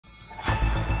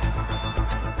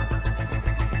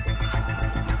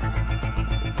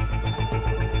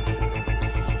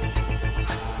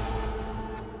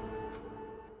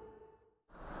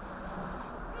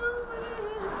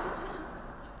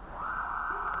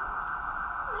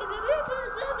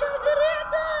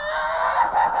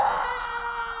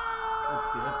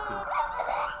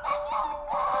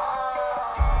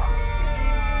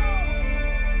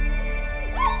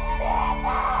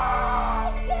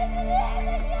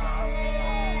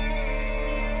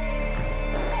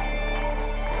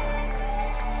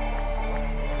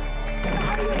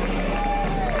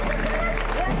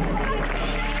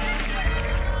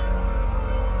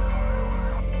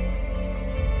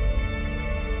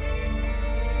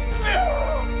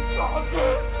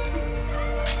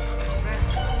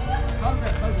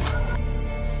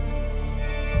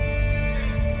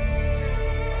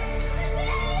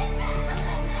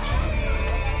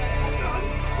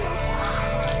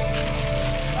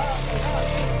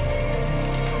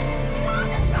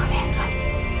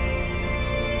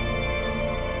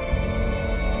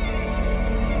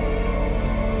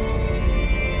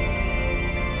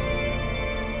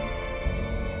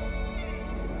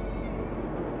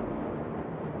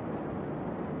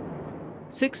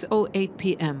6:08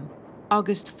 p.m.,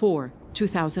 August 4,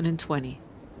 2020.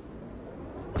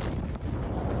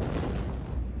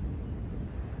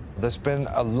 There's been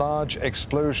a large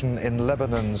explosion in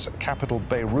Lebanon's capital,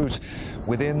 Beirut,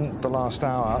 within the last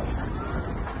hour.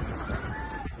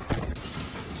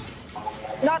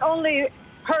 Not only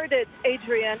heard it,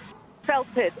 Adrian, felt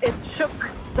it. It shook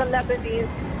the Lebanese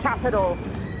capital.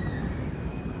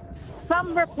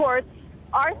 Some reports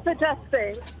are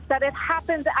suggesting that it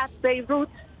happened at Beirut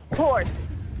port.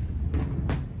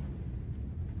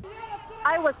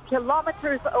 I was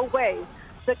kilometers away.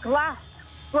 The glass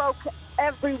broke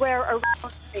everywhere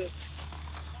around me.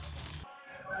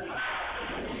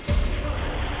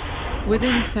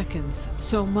 Within seconds,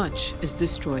 so much is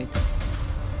destroyed.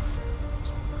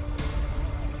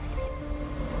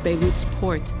 Beirut's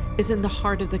port is in the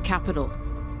heart of the capital,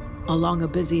 along a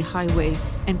busy highway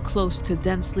and close to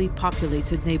densely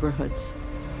populated neighborhoods.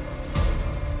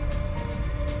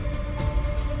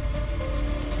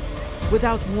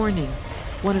 Without warning,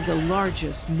 one of the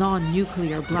largest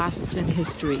non-nuclear blasts in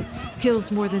history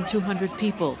kills more than 200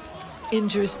 people,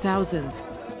 injures thousands,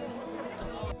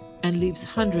 and leaves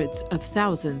hundreds of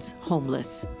thousands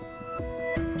homeless.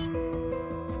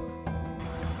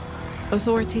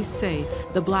 Authorities say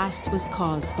the blast was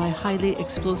caused by highly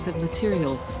explosive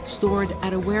material stored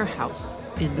at a warehouse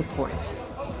in the port.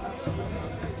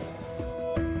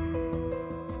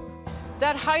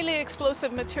 That highly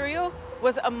explosive material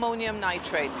was ammonium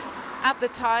nitrate. At the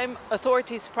time,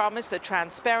 authorities promised a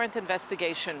transparent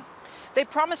investigation. They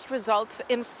promised results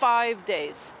in 5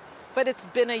 days. But it's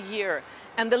been a year,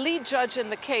 and the lead judge in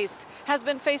the case has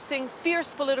been facing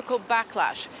fierce political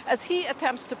backlash as he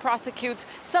attempts to prosecute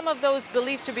some of those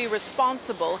believed to be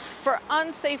responsible for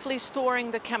unsafely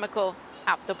storing the chemical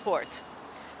at the port.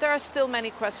 There are still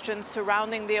many questions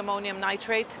surrounding the ammonium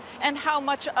nitrate and how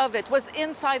much of it was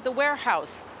inside the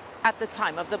warehouse at the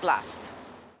time of the blast.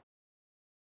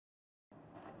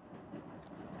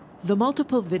 The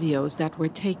multiple videos that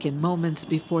were taken moments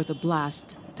before the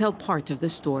blast tell part of the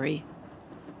story.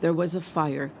 There was a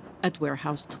fire at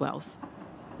Warehouse 12.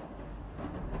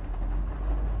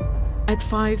 At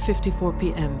 5:54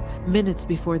 p.m., minutes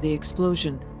before the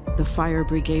explosion, the fire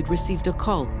brigade received a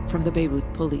call from the Beirut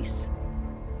police.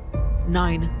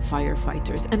 9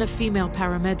 firefighters and a female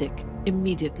paramedic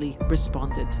immediately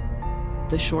responded.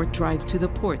 The short drive to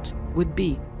the port would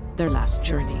be their last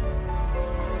journey.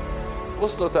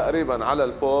 وصلوا تقريبا على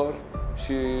البور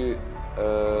شي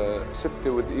 6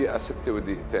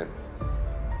 ودقيقتين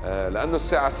لأنه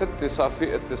الساعة 6 صار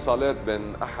في اتصالات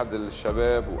بين أحد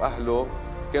الشباب وأهله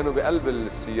كانوا بقلب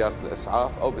سيارة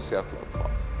الإسعاف أو بسيارة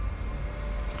الإطفاء.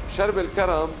 شرب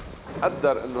الكرم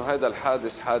قدر إنه هذا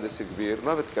الحادث حادث كبير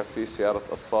ما بتكفيه سيارة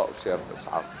إطفاء وسيارة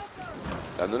إسعاف.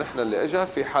 لأنه نحن اللي إجا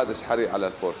في حادث حريق على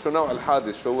البور، شو نوع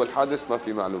الحادث؟ شو هو الحادث؟ ما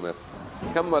في معلومات.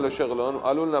 كملوا شغلهم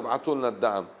وقالوا لنا ابعتوا لنا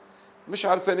الدعم. مش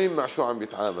عارفين مع شو عم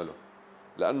بيتعاملوا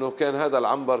لأنه كان هذا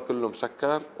العنبر كله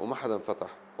مسكر وما حدا فتح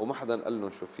وما حدا قال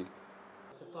لهم شو فيه.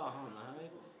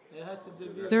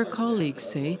 Their colleagues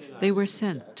say they were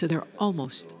sent to their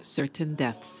almost certain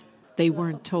deaths. They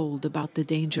weren't told about the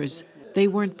dangers, they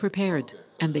weren't prepared,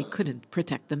 and they couldn't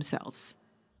protect themselves.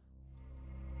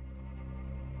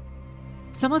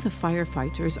 Some of the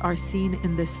firefighters are seen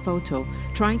in this photo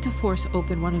trying to force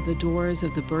open one of the doors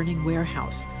of the burning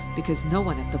warehouse because no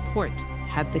one at the port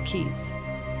had the keys.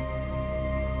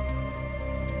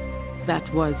 That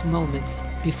was moments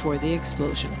before the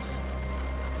explosions.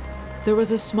 There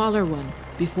was a smaller one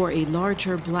before a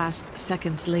larger blast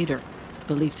seconds later,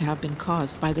 believed to have been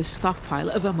caused by the stockpile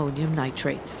of ammonium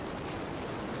nitrate.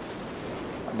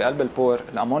 بقلب البور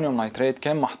الأمونيوم نيتريت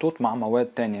كان محطوط مع مواد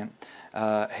تانية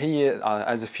هي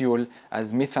as fuel,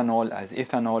 as methanol, as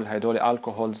ethanol, هيدول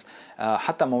alcohols.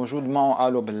 حتى موجود معه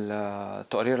قالوا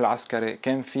بالتقرير العسكري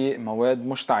كان في مواد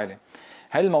مشتعلة.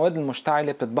 هاي المواد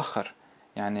المشتعلة بتتبخر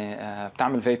يعني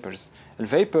بتعمل vapors.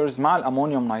 الvapors مع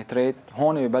الأمونيوم نيتريت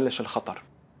هون ببلش الخطر.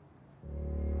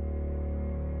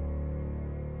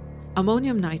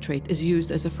 Ammonium nitrate is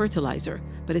used as a fertilizer,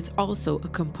 but it's also a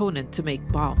component to make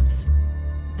bombs.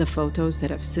 The photos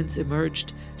that have since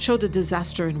emerged showed a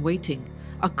disaster in waiting.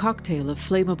 A cocktail of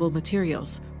flammable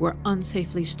materials were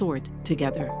unsafely stored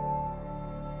together.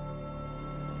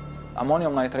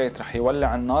 أمونيوم نيتريت رح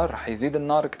يولع النار، رح يزيد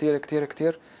النار كتير كتير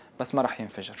كتير، بس ما رح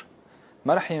ينفجر.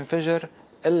 ما رح ينفجر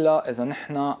إلا إذا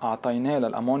نحن أعطيناه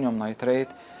للأمونيوم نيتريت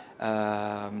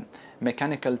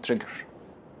ميكانيكال تريجر.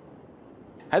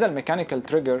 هذا الميكانيكال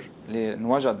تريجر اللي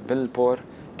انوجد بالبور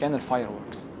كان الفاير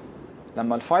ووركس.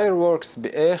 لما الفاير ووركس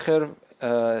بآخر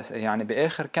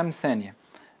كم ثانية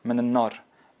من النار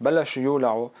بلشوا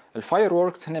يولعوا، الفاير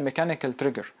ووركس هن ميكانيكال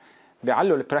تريجر،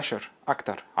 بيعلوا البريشر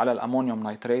أكتر على الأمونيوم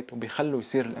نيتريت وبيخلوا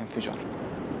يصير الانفجار.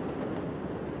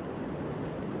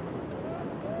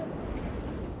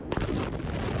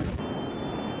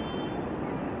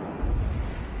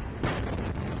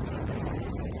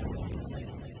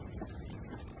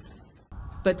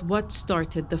 But what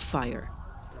started the fire?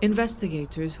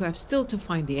 Investigators who have still to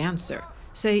find the answer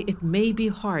say it may be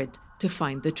hard to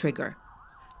find the trigger.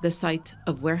 The site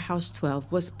of Warehouse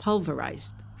 12 was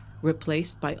pulverized,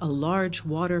 replaced by a large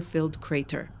water-filled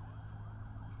crater.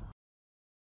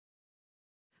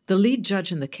 The lead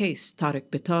judge in the case, Tariq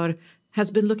Bitar,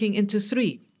 has been looking into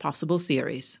 3 possible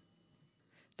theories.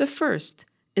 The first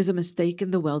is a mistake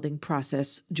in the welding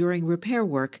process during repair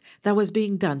work that was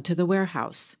being done to the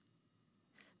warehouse.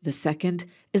 The second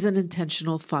is an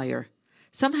intentional fire.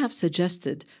 Some have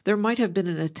suggested there might have been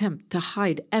an attempt to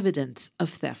hide evidence of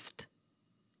theft.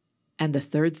 And the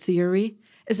third theory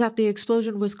is that the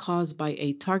explosion was caused by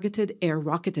a targeted air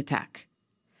rocket attack.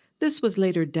 This was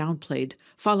later downplayed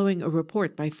following a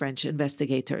report by French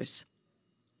investigators.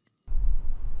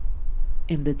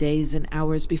 In the days and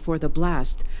hours before the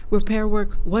blast, repair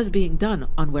work was being done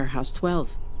on Warehouse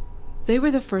 12. They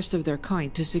were the first of their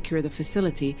kind to secure the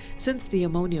facility since the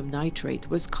ammonium nitrate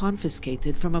was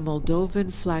confiscated from a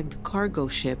Moldovan-flagged cargo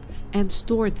ship and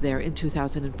stored there in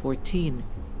 2014.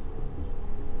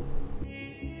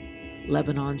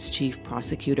 Lebanon's chief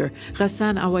prosecutor,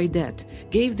 Ghassan Awaidet,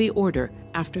 gave the order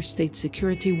after state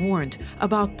security warned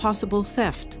about possible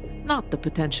theft, not the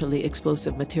potentially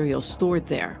explosive material stored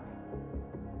there.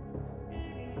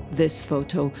 This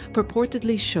photo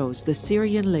purportedly shows the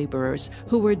Syrian laborers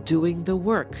who were doing the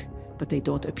work, but they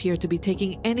don't appear to be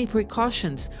taking any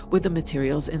precautions with the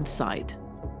materials inside.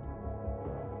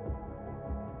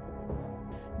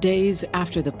 Days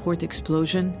after the port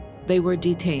explosion, they were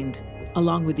detained,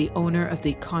 along with the owner of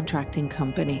the contracting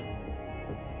company.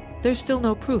 There's still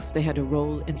no proof they had a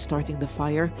role in starting the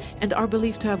fire and are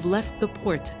believed to have left the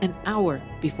port an hour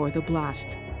before the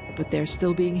blast, but they're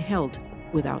still being held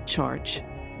without charge.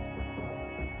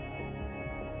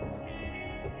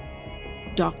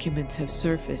 Documents have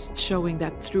surfaced showing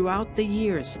that throughout the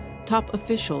years, top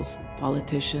officials,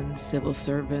 politicians, civil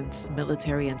servants,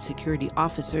 military and security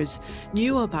officers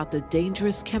knew about the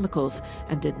dangerous chemicals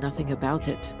and did nothing about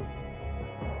it.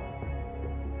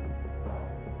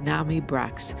 Nami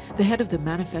Brax, the head of the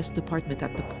manifest department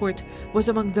at the port, was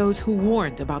among those who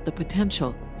warned about the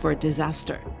potential for a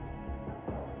disaster.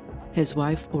 His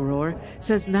wife, Aurore,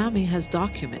 says Nami has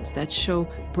documents that show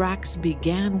Brax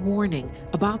began warning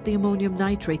about the ammonium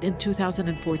nitrate in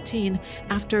 2014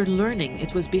 after learning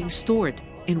it was being stored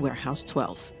in Warehouse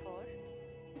 12.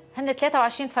 هن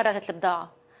 23 تفرغت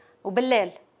البضاعة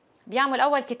وبالليل بيعمل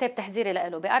أول كتاب تحذيري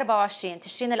له ب 24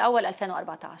 تشرين الأول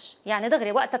 2014. يعني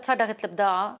دغري وقتها تفرغت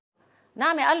البضاعة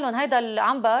نعمي قال لهم هيدا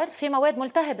العنبر في مواد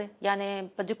ملتهبة، يعني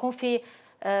بده يكون في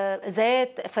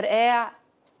زيت، فرقاع،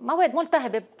 مواد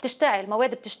ملتهبة بتشتعل،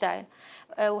 مواد بتشتعل،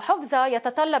 وحفظها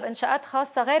يتطلب إنشاءات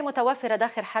خاصة غير متوفرة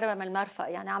داخل حرم المرفأ.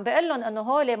 يعني عم بقول لهم إنه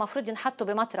هول مفروض ينحطوا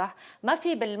بمطرح ما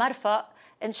في بالمرفأ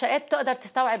إنشاءات بتقدر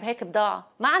تستوعب هيك بضاعة،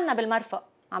 ما عنا بالمرفأ.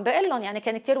 عم بقول لهم يعني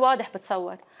كان كتير واضح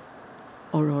بتصور.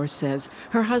 Aurore says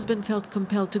her husband felt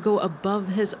compelled to go above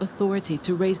his authority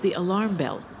to raise the alarm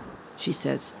bell. She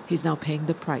says he's now paying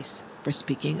the price for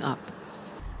speaking up.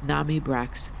 Nami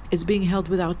Brax is being held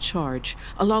without charge,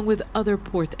 along with other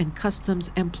port and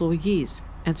customs employees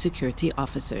and security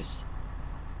officers.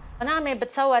 نعمي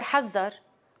بتصور حذر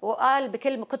وقال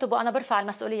بكل كتبه أنا برفع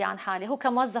المسؤولية عن حالي، هو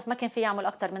كموظف ما كان في يعمل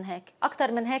أكتر من هيك،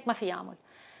 أكتر من هيك ما في يعمل.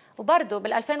 وبرضه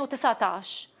بال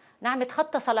 2019 نعمي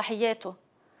تخطى صلاحياته،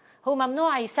 هو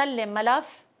ممنوع يسلم ملف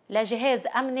لجهاز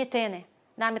أمني تاني،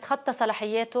 نعم تخطى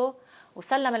صلاحياته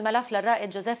وسلم الملف للرائد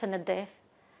جوزيف النداف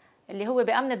اللي هو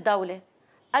بأمن الدولة،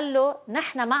 قال له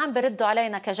نحن ما عم بردوا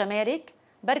علينا كجمارك،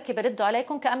 بركي بردوا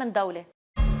عليكم كأمن دولة.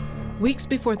 Weeks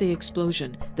before the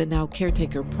explosion, the now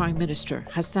caretaker Prime Minister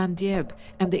Hassan Diab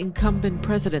and the incumbent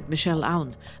President Michel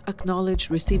Aoun acknowledged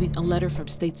receiving a letter from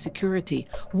State Security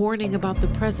warning about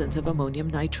the presence of ammonium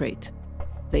nitrate.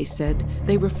 They said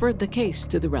they referred the case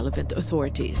to the relevant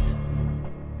authorities.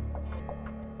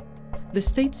 The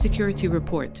State Security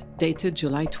Report, dated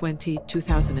July 20,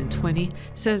 2020,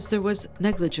 says there was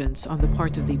negligence on the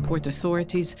part of the port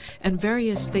authorities and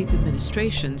various state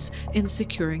administrations in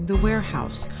securing the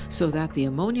warehouse so that the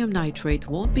ammonium nitrate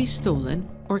won't be stolen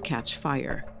or catch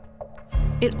fire.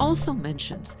 It also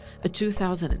mentions a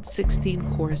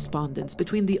 2016 correspondence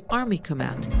between the Army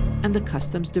Command and the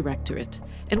Customs Directorate,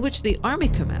 in which the Army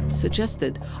Command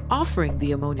suggested offering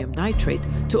the ammonium nitrate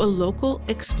to a local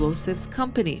explosives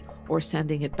company or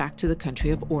sending it back to the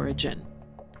country of origin.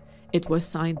 It was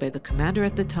signed by the commander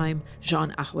at the time,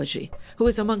 Jean Ahwaji, who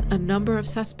was among a number of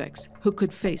suspects who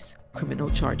could face criminal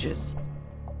charges.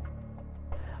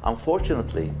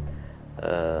 Unfortunately,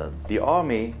 the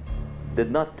army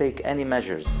did not take any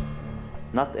measures,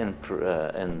 not in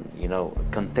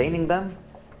containing them,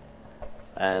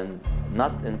 and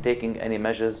not in taking any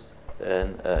measures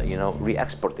in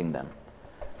re-exporting them.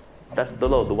 That's the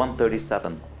law, the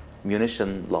 137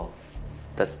 munition law,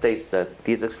 that states that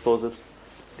these explosives,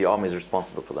 the army is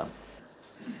responsible for them.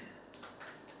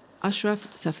 Ashraf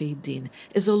Safieddin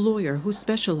is a lawyer who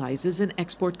specializes in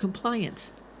export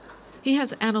compliance. He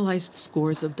has analyzed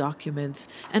scores of documents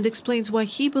and explains why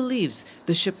he believes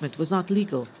the shipment was not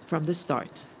legal from the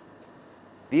start.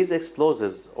 These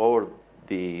explosives, or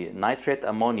the nitrate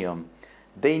ammonium,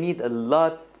 they need a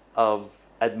lot of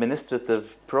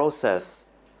administrative process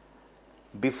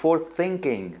before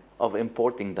thinking of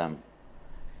importing them.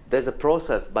 There's a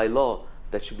process by law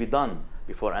that should be done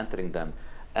before entering them.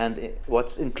 And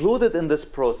what's included in this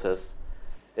process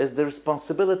is the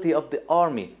responsibility of the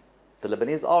army, the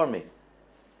Lebanese army.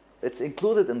 It's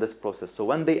included in this process. So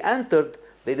when they entered,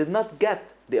 they did not get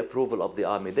the approval of the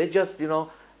army. They just,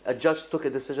 a judge took a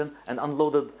decision and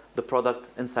unloaded the product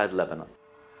inside Lebanon.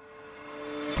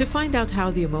 To find out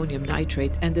how the ammonium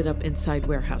nitrate ended up inside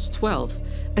Warehouse 12,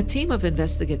 a team of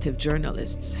investigative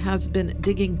journalists has been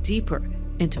digging deeper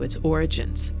into its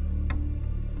origins.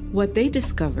 What they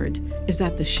discovered is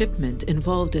that the shipment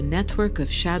involved a network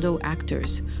of shadow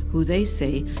actors who they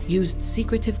say used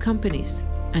secretive companies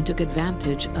and took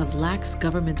advantage of lax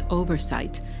government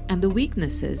oversight and the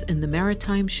weaknesses in the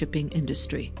maritime shipping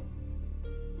industry.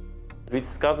 We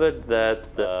discovered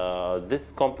that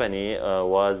this company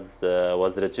was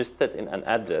registered in an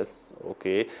address,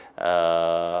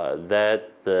 that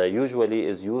usually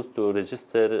is used to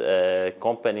register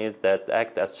companies that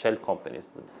act as shell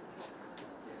companies.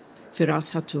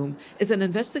 Firas Hatoum is an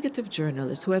investigative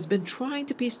journalist who has been trying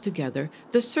to piece together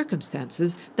the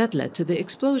circumstances that led to the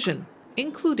explosion,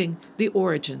 including the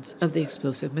origins of the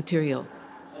explosive material.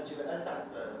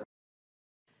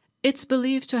 It's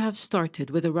believed to have started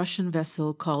with a Russian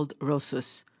vessel called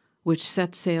Rosus, which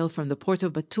set sail from the port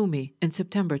of Batumi in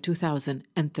September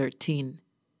 2013.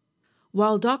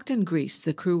 While docked in Greece,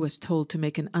 the crew was told to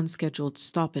make an unscheduled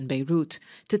stop in Beirut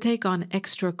to take on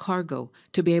extra cargo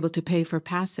to be able to pay for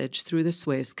passage through the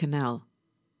Suez Canal.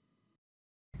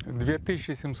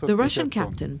 The Russian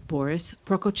captain, Boris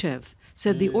Prokochev,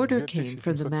 said the order came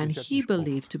from the man he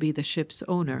believed to be the ship's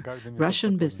owner,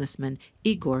 Russian businessman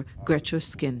Igor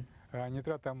Grechushkin.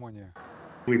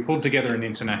 We pulled together an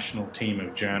international team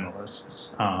of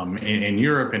journalists in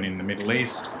Europe and in the Middle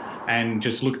East, and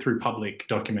just looked through public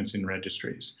documents in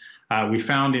registries. We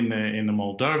found in the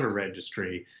Moldova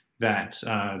registry that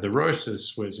the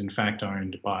Rosus was in fact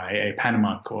owned by a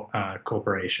Panama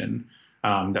corporation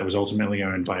that was ultimately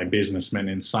owned by a businessman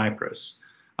in Cyprus,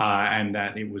 and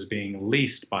that it was being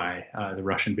leased by the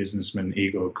Russian businessman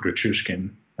Igor Grechushkin,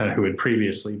 who had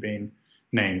previously been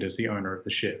named as the owner of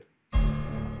the ship.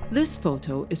 This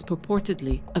photo is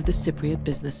purportedly of the Cypriot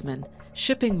businessman,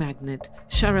 shipping magnate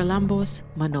Charalambos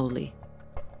Manoli.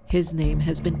 His name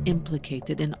has been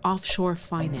implicated in offshore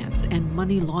finance and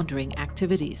money laundering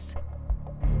activities.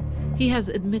 He has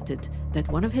admitted that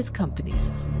one of his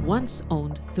companies once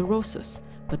owned the Rosus,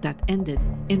 but that ended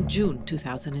in June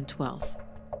 2012.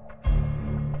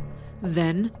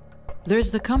 Then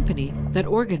there's the company that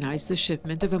organized the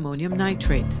shipment of ammonium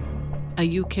nitrate,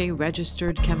 a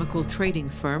UK-registered chemical trading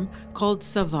firm called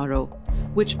Savaro,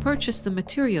 which purchased the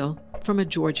material from a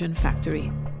Georgian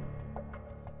factory.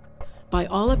 By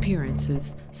all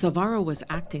appearances, Savaro was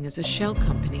acting as a shell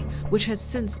company, which has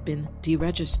since been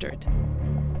deregistered.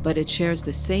 But it shares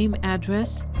the same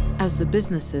address as the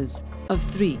businesses of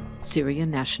 3 Syrian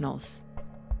nationals: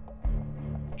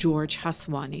 George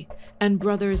Haswani and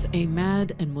brothers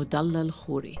Ahmad and Mudallal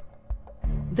Khouri.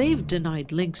 They've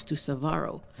denied links to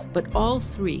Savaro, but all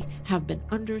 3 have been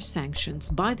under sanctions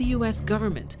by the US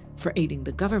government for aiding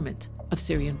the government of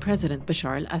Syrian President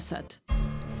Bashar al-Assad.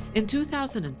 In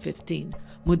 2015,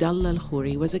 Mudallal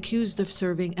Khouri was accused of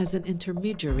serving as an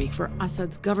intermediary for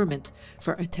Assad's government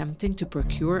for attempting to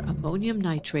procure ammonium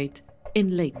nitrate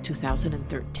in late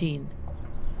 2013.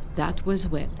 That was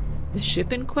when the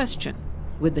ship in question,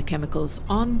 with the chemicals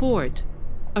on board,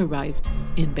 arrived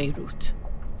in Beirut.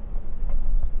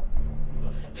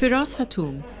 Firas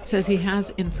Hatoum says he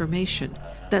has information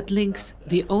that links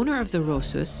the owner of the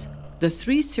Rosus, the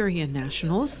 3 Syrian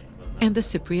nationals, and the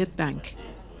Cypriot bank.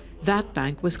 That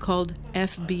bank was called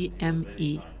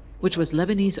FBME, which was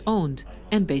Lebanese-owned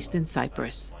and based in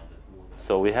Cyprus.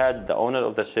 So we had the owner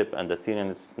of the ship and the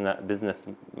senior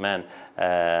businessman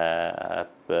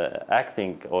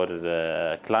acting or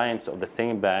clients of the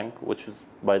same bank, which is,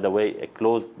 by the way, a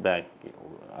closed bank.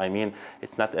 I mean,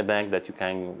 it's not a bank that you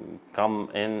can come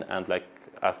in and like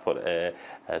ask for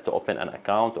to open an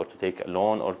account or to take a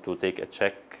loan or to take a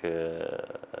check,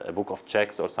 a book of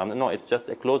checks or something. No, it's just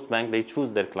a closed bank. They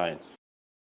choose their clients.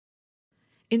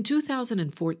 In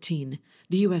 2014,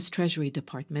 the U.S. Treasury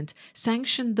Department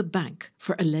sanctioned the bank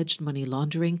for alleged money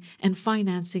laundering and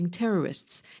financing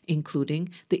terrorists, including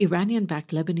the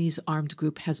Iranian-backed Lebanese armed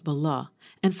group Hezbollah,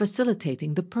 and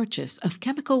facilitating the purchase of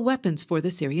chemical weapons for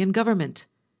the Syrian government.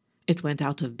 It went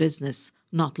out of business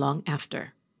not long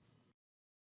after.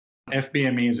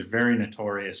 FBME is a very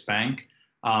notorious bank.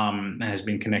 Has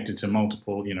been connected to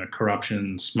multiple,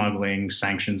 corruption, smuggling,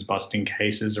 sanctions busting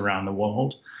cases around the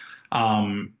world.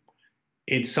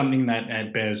 It's something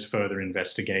that bears further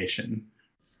investigation.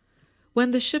 When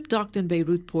the ship docked in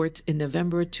Beirut port in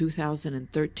November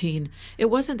 2013, it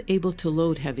wasn't able to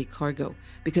load heavy cargo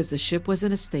because the ship was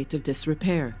in a state of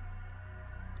disrepair.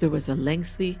 There was a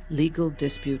lengthy legal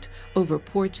dispute over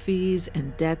port fees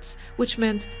and debts, which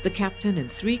meant the captain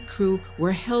and 3 crew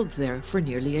were held there for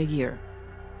nearly a year.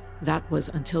 That was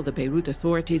until the Beirut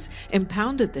authorities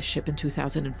impounded the ship in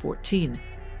 2014.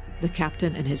 The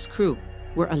captain and his crew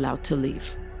were allowed to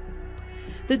leave.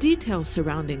 The details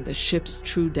surrounding the ship's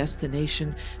true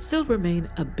destination still remain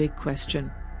a big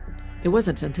question. It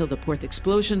wasn't until the port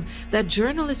explosion that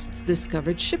journalists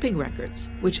discovered shipping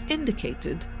records, which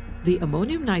indicated the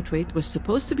ammonium nitrate was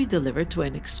supposed to be delivered to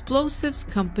an explosives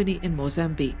company in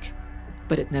Mozambique.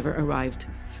 But it never arrived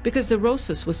because the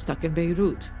Rosas was stuck in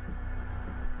Beirut.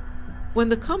 When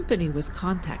the company was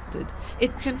contacted,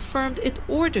 it confirmed it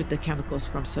ordered the chemicals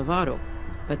from Savaro,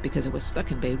 but because it was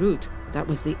stuck in Beirut, that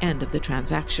was the end of the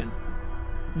transaction.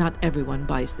 Not everyone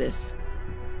buys this.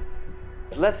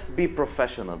 Let's be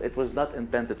professional. It was not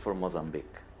intended for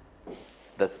Mozambique.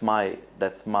 That's my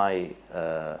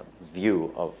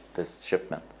view of this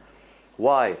shipment.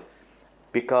 Why?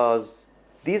 Because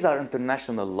these are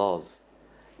international laws.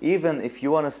 Even if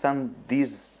you want to send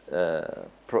this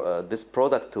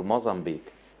product to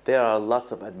Mozambique, there are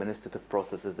lots of administrative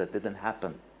processes that didn't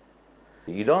happen.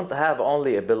 You don't have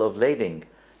only a bill of lading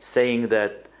saying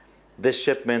that this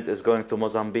shipment is going to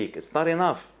Mozambique. It's not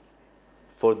enough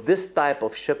for this type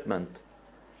of shipment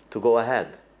to go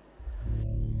ahead.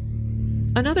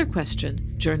 Another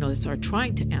question journalists are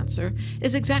trying to answer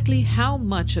is exactly how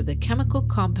much of the chemical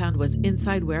compound was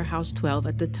inside Warehouse 12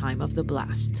 at the time of the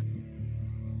blast.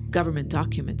 Government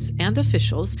documents and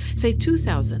officials say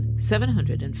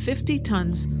 2,750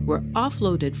 tons were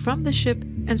offloaded from the ship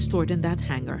and stored in that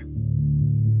hangar.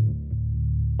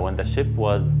 When the ship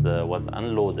was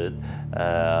unloaded,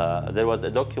 there was a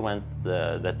document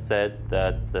that said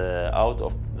that out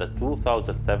of the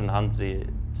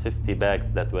 2,750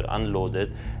 bags that were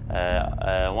unloaded,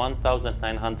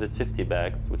 1,950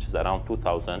 bags, which is around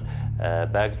 2,000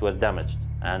 bags, were damaged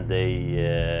and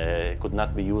they could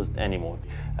not be used anymore.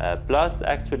 Plus,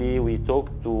 actually, we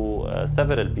talked to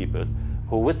several people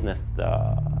who witnessed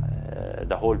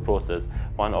the whole process.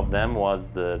 One of them was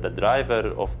the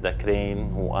driver of the crane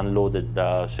who unloaded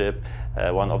the ship.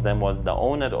 One of them was the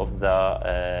owner of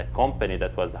the company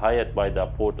that was hired by the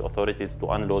port authorities to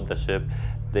unload the ship.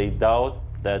 They doubt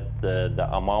that the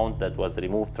amount that was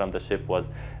removed from the ship was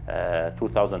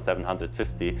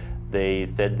 2,750. They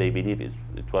said they believe it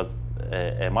was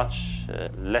a much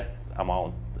less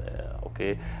amount.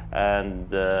 Okay, and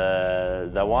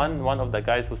the one of the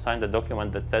guys who signed the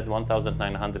document that said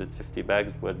 1,950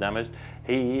 bags were damaged,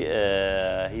 he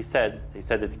said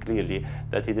it clearly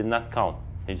that he did not count.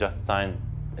 He just signed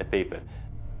a paper.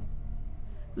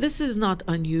 This is not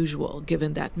unusual,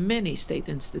 given that many state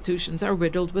institutions are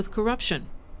riddled with corruption.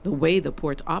 The way the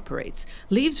port operates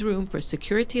leaves room for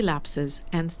security lapses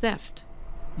and theft.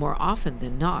 More often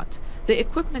than not, the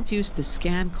equipment used to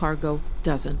scan cargo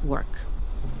doesn't work.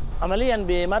 عمليا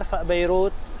بمرفأ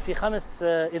بيروت في 5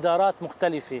 إدارات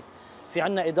مختلفة. في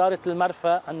عنا إدارة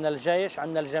المرفأ، عنا الجيش،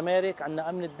 عنا الجمارك، عنا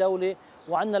أمن الدولة،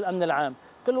 وعنا الأمن العام.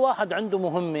 كل واحد عنده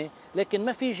مهمة، لكن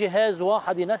ما في جهاز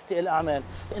واحد ينسق الأعمال.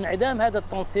 انعدام هذا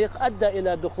التنسيق أدى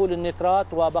إلى دخول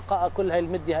النترات وبقاء كل هاي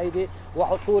المدة هيدي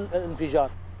وحصول الانفجار.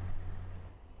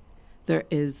 There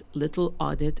is little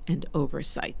audit and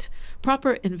oversight.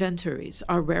 Proper inventories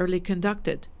are rarely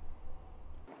conducted.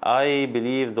 I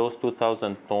believe those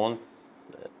 2,000 tons,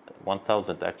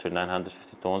 1,000 actually,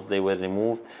 950 tons, they were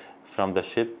removed from the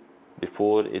ship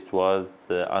before it was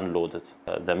unloaded.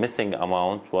 The missing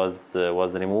amount was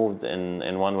removed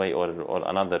in one way or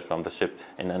another from the ship,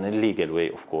 in an illegal way,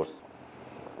 of course.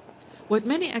 What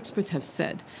many experts have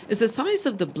said is the size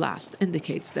of the blast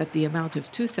indicates that the amount of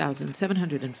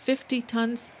 2,750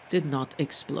 tons did not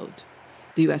explode.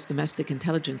 The U.S. Domestic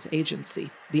Intelligence Agency,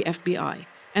 the FBI,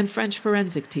 and French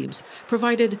forensic teams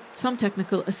provided some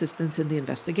technical assistance in the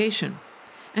investigation.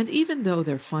 And even though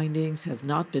their findings have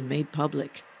not been made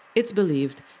public, it's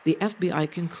believed the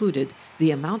FBI concluded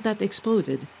the amount that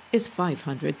exploded is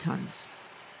 500 tons.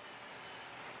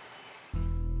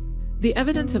 The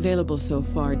evidence available so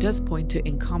far does point to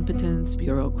incompetence,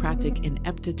 bureaucratic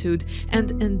ineptitude,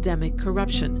 and endemic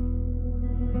corruption.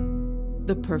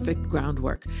 The perfect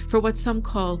groundwork for what some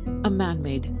call a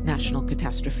man-made national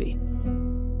catastrophe.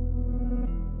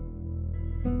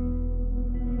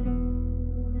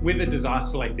 With a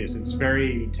disaster like this, it's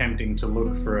very tempting to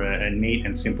look for a neat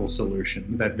and simple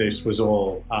solution, that this was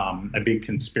all a big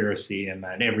conspiracy and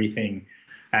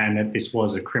that this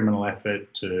was a criminal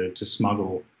effort to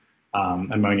smuggle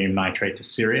ammonium nitrate to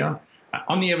Syria.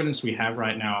 On the evidence we have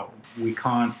right now, we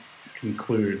can't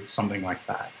conclude something like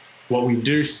that. What we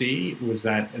do see was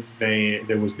that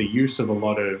there was the use of a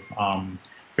lot of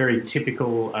very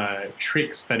typical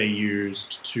tricks that are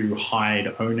used to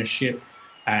hide ownership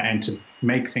and to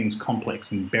make things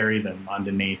complex and bury them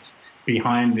underneath.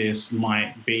 Behind this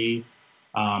might be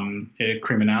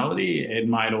criminality, it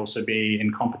might also be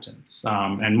incompetence,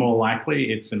 and more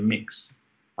likely it's a mix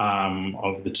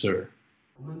of the two.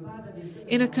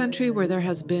 In a country where there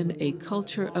has been a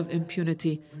culture of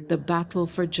impunity, the battle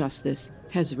for justice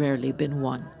has rarely been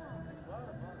won.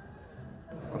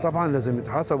 طبعا لازم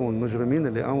يتحاسبوا المجرمين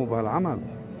اللي قاموا بهالعمل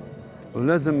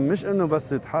ولازم مش انه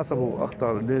بس يتحاسبوا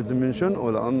اخطر لازم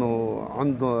ينشنقوا لانه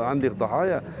عندك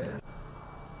ضحايا.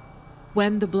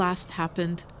 When the blast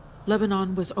happened,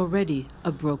 Lebanon was already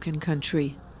a broken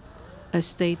country, a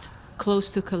state close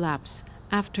to collapse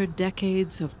after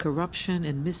decades of corruption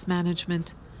and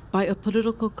mismanagement by a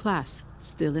political class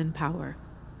still in power.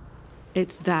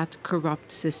 It's that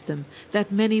corrupt system that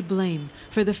many blame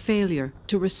for the failure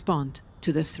to respond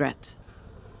to the threat.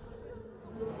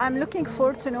 I'm looking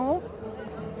forward to know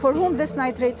for whom this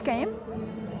nitrate came,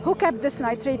 who kept this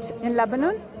nitrate in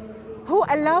Lebanon, who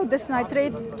allowed this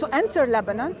nitrate to enter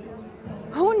Lebanon,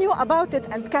 who knew about it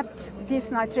and kept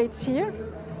these nitrates here.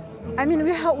 I mean,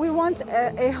 we want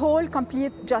a whole,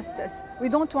 complete justice. We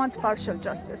don't want partial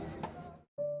justice.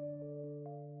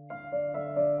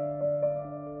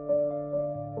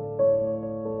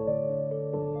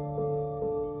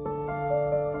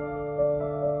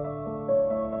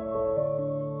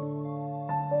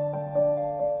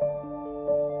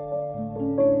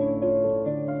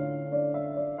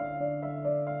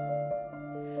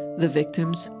 The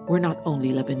victims were not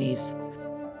only Lebanese.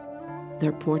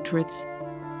 Their portraits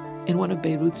in one of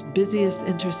Beirut's busiest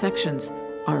intersections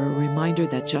are a reminder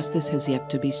that justice has yet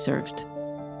to be served.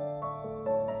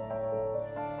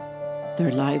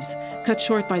 Their lives cut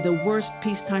short by the worst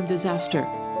peacetime disaster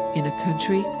in a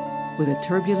country with a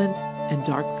turbulent and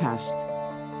dark past,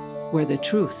 where the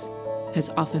truth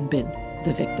has often been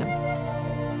the victim.